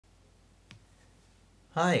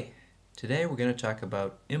Hi, today we're going to talk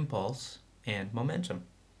about impulse and momentum.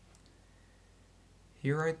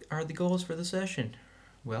 Here are the goals for the session.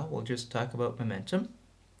 Well, we'll just talk about momentum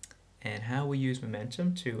and how we use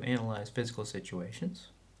momentum to analyze physical situations.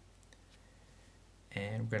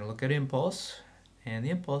 And we're going to look at impulse, and the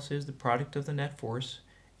impulse is the product of the net force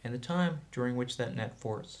and the time during which that net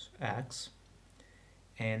force acts,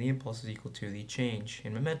 and the impulse is equal to the change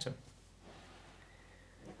in momentum.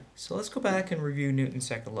 So let's go back and review Newton's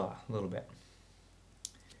second law a little bit.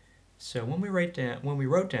 So when we wrote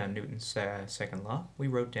down Newton's second law, we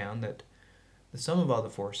wrote down that the sum of all the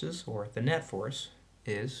forces, or the net force,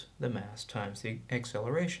 is the mass times the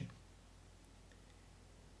acceleration.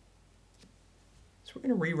 So we're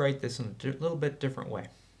going to rewrite this in a little bit different way.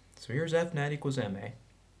 So here's F net equals ma,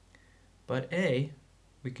 but a,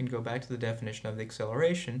 we can go back to the definition of the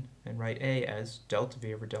acceleration and write a as delta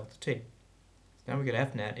v over delta t. Now we get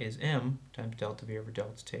F net is m times delta v over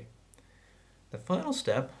delta t. The final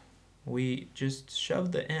step, we just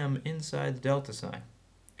shove the m inside the delta sign.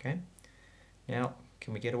 Okay? Now,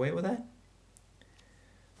 can we get away with that?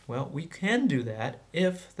 Well, we can do that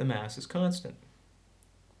if the mass is constant.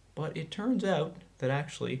 But it turns out that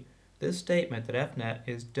actually this statement that F net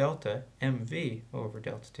is delta mv over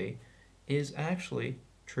delta t is actually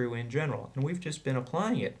true in general. And we've just been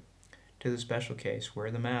applying it to the special case where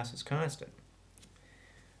the mass is constant.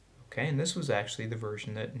 Okay, and this was actually the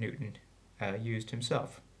version that Newton used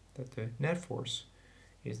himself, that the net force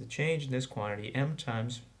is the change in this quantity m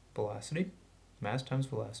times velocity, mass times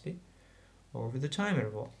velocity, over the time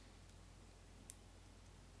interval.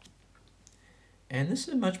 And this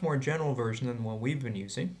is a much more general version than the one we've been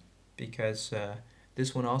using, because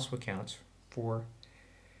this one also accounts for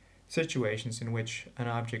situations in which an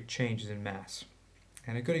object changes in mass.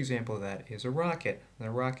 And a good example of that is a rocket. And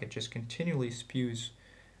a rocket just continually spews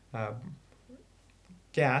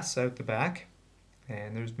gas out the back,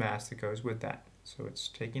 and there's mass that goes with that. So it's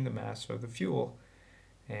taking the mass of the fuel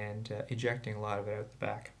and ejecting a lot of it out the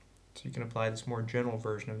back. So you can apply this more general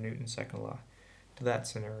version of Newton's second law to that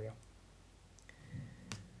scenario.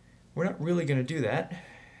 We're not really going to do that,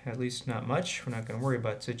 at least not much. We're not going to worry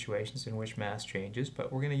about situations in which mass changes,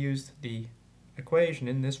 but we're going to use the equation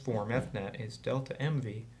in this form. F net is delta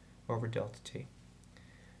mv over delta t,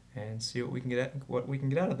 and see what we can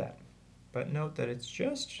get out of that. But note that it's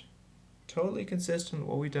just totally consistent with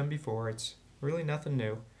what we've done before. It's really nothing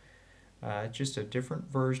new. It's just a different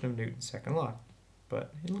version of Newton's second law,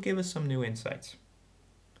 but it'll give us some new insights.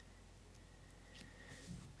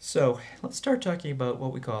 So let's start talking about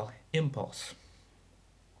what we call impulse.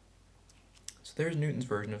 So there's Newton's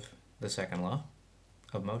version of the second law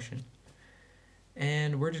of motion.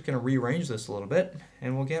 And we're just going to rearrange this a little bit,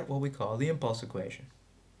 and we'll get what we call the impulse equation.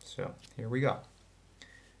 So here we go.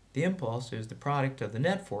 The impulse is the product of the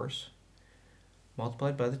net force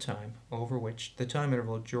multiplied by the time over which the time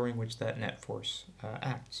interval during which that net force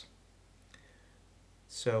acts.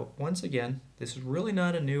 So once again, this is really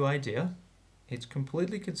not a new idea. It's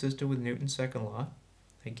completely consistent with Newton's second law.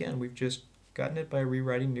 Again, we've just gotten it by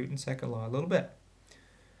rewriting Newton's second law a little bit.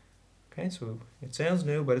 Okay, so it sounds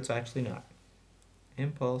new, but it's actually not.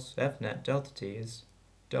 Impulse F net delta t is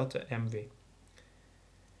delta mv.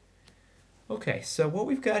 Okay, so what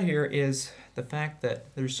we've got here is the fact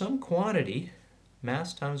that there's some quantity,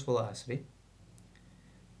 mass times velocity,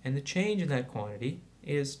 and the change in that quantity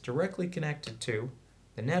is directly connected to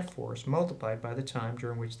the net force multiplied by the time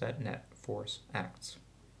during which that net force acts.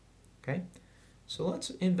 Okay, so let's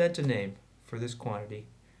invent a name for this quantity,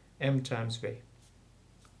 m times v.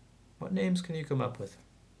 What names can you come up with?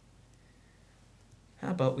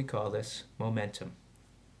 How about we call this momentum?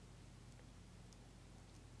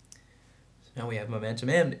 So now we have momentum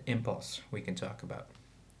and impulse we can talk about.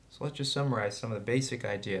 So let's just summarize some of the basic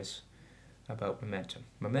ideas about momentum.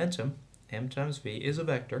 Momentum, m times v, is a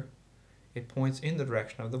vector. It points in the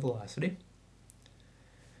direction of the velocity.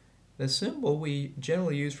 The symbol we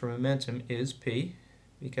generally use for momentum is p,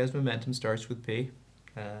 because momentum starts with p.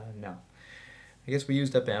 No. I guess we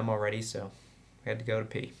used up m already, so we had to go to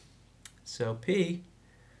p. So p,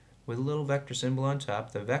 with a little vector symbol on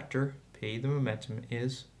top, the vector p, the momentum,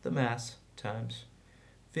 is the mass times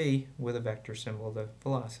v with a vector symbol, the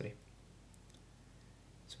velocity.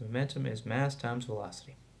 So momentum is mass times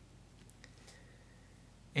velocity.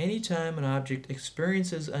 Anytime an object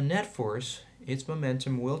experiences a net force, its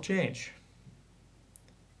momentum will change.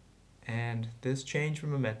 And this change in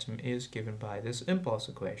momentum is given by this impulse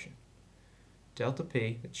equation. Delta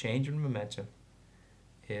p, the change in momentum,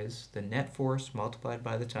 is the net force multiplied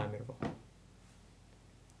by the time interval.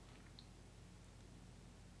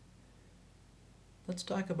 Let's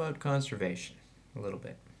talk about conservation. a little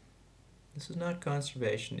bit. This is not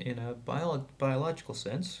conservation in a biological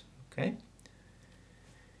sense, okay?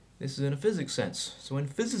 This is in a physics sense. So when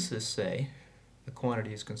physicists say a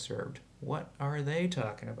quantity is conserved, what are they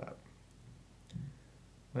talking about?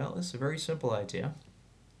 Well, this is a very simple idea.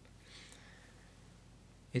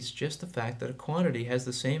 It's just the fact that a quantity has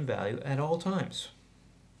the same value at all times.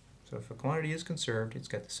 So if a quantity is conserved, it's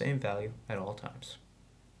got the same value at all times.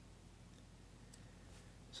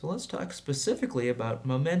 So let's talk specifically about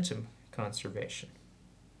momentum conservation.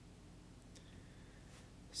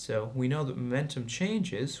 So we know that momentum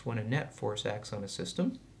changes when a net force acts on a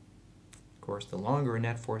system. Of course, the longer a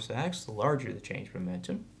net force acts, the larger the change in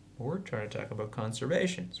momentum. But we're trying to talk about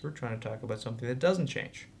conservation, so we're trying to talk about something that doesn't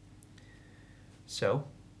change. So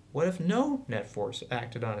what if no net force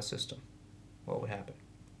acted on a system? What would happen?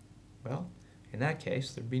 Well, in that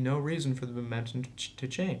case, there'd be no reason for the momentum to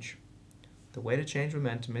change. The way to change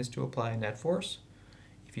momentum is to apply a net force.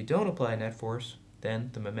 If you don't apply a net force, then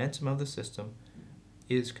the momentum of the system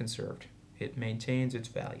is conserved. It maintains its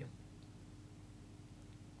value.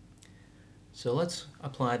 So let's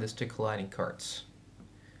apply this to colliding carts.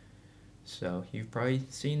 So you've probably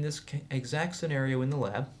seen this exact scenario in the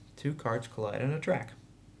lab. Two carts collide on a track.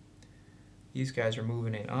 These guys are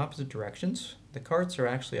moving in opposite directions. The carts are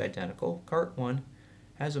actually identical. Cart 1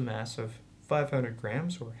 has a mass of 500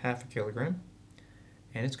 grams, or half a kilogram,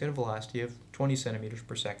 and it's got a velocity of 20 centimeters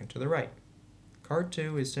per second to the right. Cart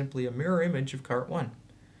 2 is simply a mirror image of Cart 1.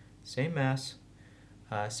 Same mass,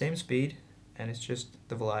 same speed, and it's just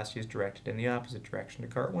the velocity is directed in the opposite direction to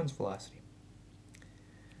Cart 1's velocity.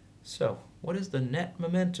 So, what is the net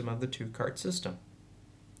momentum of the two-cart system?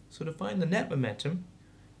 So to find the net momentum,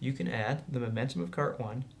 you can add the momentum of Cart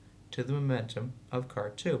 1 to the momentum of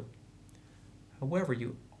Cart 2. However,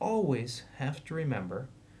 you always have to remember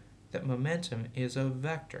that momentum is a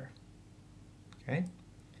vector. Okay?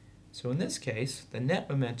 So in this case, the net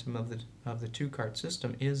momentum of the two-cart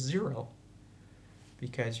system is 0,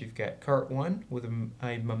 because you've got Cart 1 with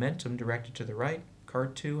a momentum directed to the right.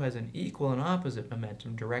 Cart 2 has an equal and opposite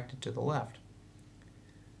momentum directed to the left.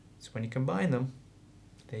 So when you combine them,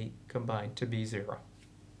 they combine to be 0.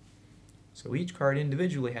 So each cart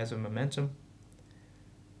individually has a momentum,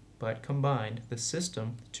 but combined, the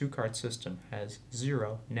system, the two-cart system, has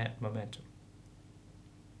 0 net momentum.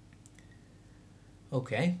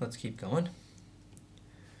 Okay, let's keep going.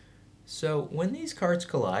 So when these carts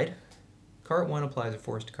collide, Cart 1 applies a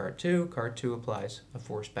force to Cart 2, Cart 2 applies a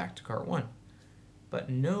force back to Cart 1. But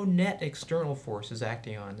no net external force is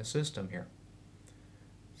acting on the system here.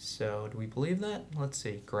 So do we believe that? Let's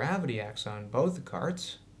see. Gravity acts on both the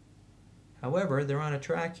carts. However, they're on a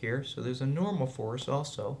track here, so there's a normal force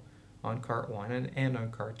also on Cart 1 and on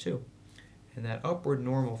Cart 2. And that upward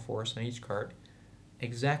normal force on each cart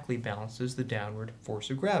exactly balances the downward force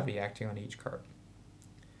of gravity acting on each cart.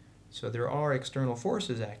 So there are external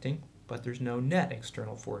forces acting, but there's no net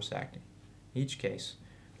external force acting. In each case,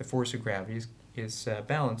 the force of gravity is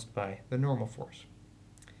balanced by the normal force.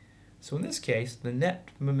 So in this case, the net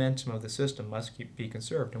momentum of the system must be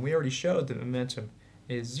conserved. And we already showed that momentum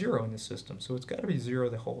is 0 in the system, so it's got to be 0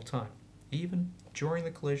 the whole time, even during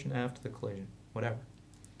the collision, after the collision, whatever.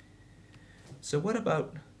 So what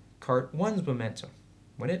about Cart 1's momentum?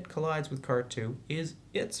 When it collides with Cart 2, is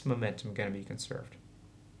its momentum going to be conserved?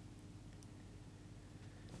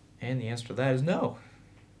 And the answer to that is no.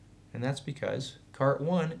 And that's because Cart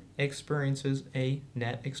 1 experiences a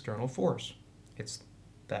net external force. It's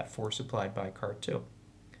that force applied by Cart 2.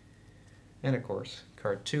 And of course,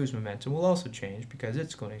 Cart 2's momentum will also change because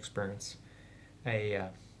it's going to experience a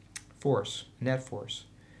force, net force,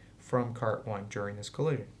 from Cart 1 during this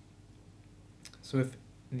collision. So if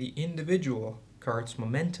the individual cart's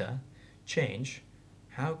momenta change,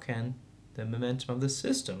 how can the momentum of the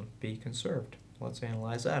system be conserved? Let's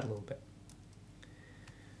analyze that a little bit.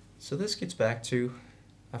 So this gets back to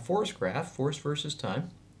a force graph, force versus time.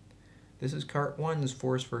 This is Cart 1's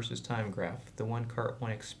force versus time graph, the one Cart 1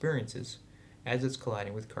 experiences as it's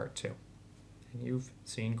colliding with Cart 2. And you've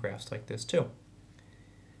seen graphs like this too.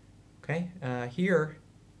 Okay, here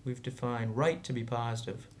we've defined right to be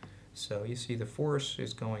positive. So you see the force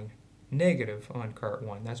is going negative on Cart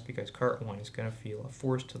 1. That's because Cart 1 is going to feel a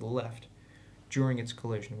force to the left during its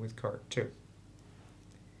collision with Cart 2.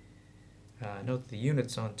 Note the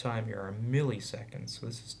units on time here are milliseconds, so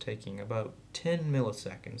this is taking about 10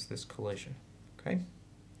 milliseconds, this collision. Okay.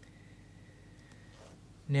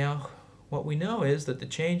 Now, what we know is that the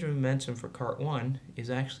change of momentum for Cart 1 is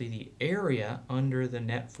actually the area under the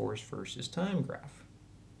net force versus time graph.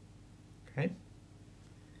 Okay.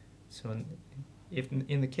 So if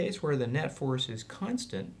in the case where the net force is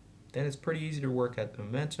constant, then it's pretty easy to work out the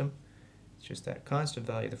momentum. It's just that constant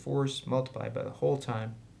value of the force multiplied by the whole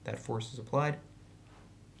time that force is applied.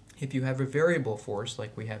 If you have a variable force,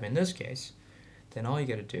 like we have in this case, then all you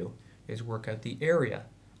got to do is work out the area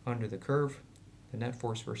under the curve, the net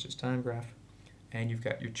force versus time graph, and you've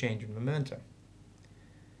got your change in momentum.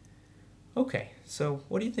 Okay, so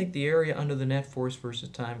what do you think the area under the net force versus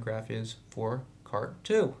time graph is for cart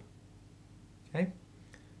 2? Okay,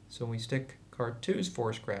 so when we stick cart 2's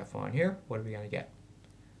force graph on here, what are we going to get?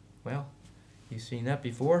 Well, you've seen that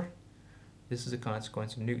before. This is a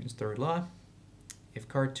consequence of Newton's third law. If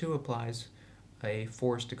cart 2 applies a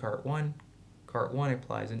force to cart 1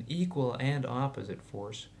 applies an equal and opposite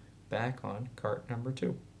force back on cart number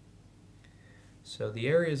 2. So the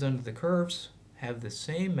areas under the curves have the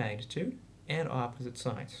same magnitude and opposite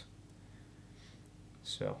signs.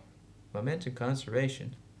 So momentum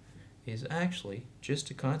conservation is actually just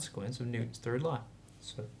a consequence of Newton's third law.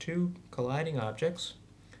 So two colliding objects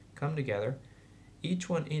come together. Each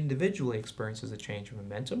one individually experiences a change in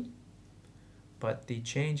momentum, but the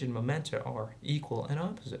change in momenta are equal and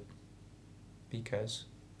opposite because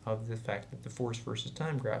of the fact that the force versus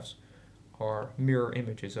time graphs are mirror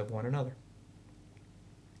images of one another.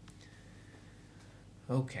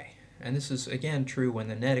 Okay, and this is again true when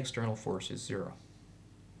the net external force is 0.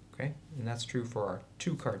 Okay, and that's true for our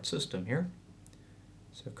two-cart system here.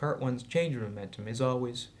 So cart 1's change in momentum is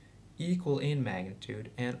always equal in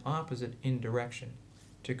magnitude and opposite in direction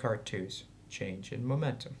to cart 2's change in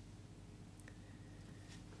momentum.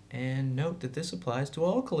 And note that this applies to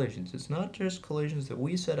all collisions. It's not just collisions that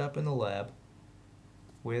we set up in the lab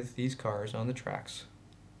with these cars on the tracks,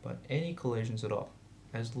 but any collisions at all.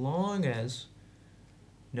 As long as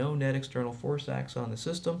no net external force acts on the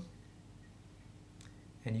system,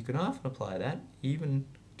 and you can often apply that even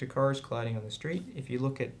to cars colliding on the street. If you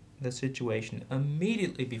look at the situation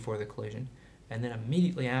immediately before the collision and then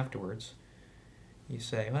immediately afterwards, you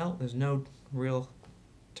say, well, there's no real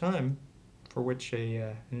time for which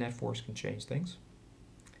a net force can change things.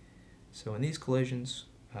 So in these collisions,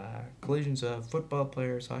 collisions of football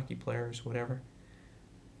players, hockey players, whatever,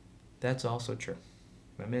 that's also true.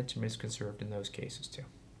 Momentum is conserved in those cases too.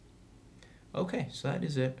 Okay, so that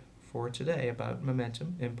is it for today about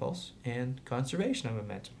momentum, impulse, and conservation of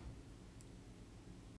momentum.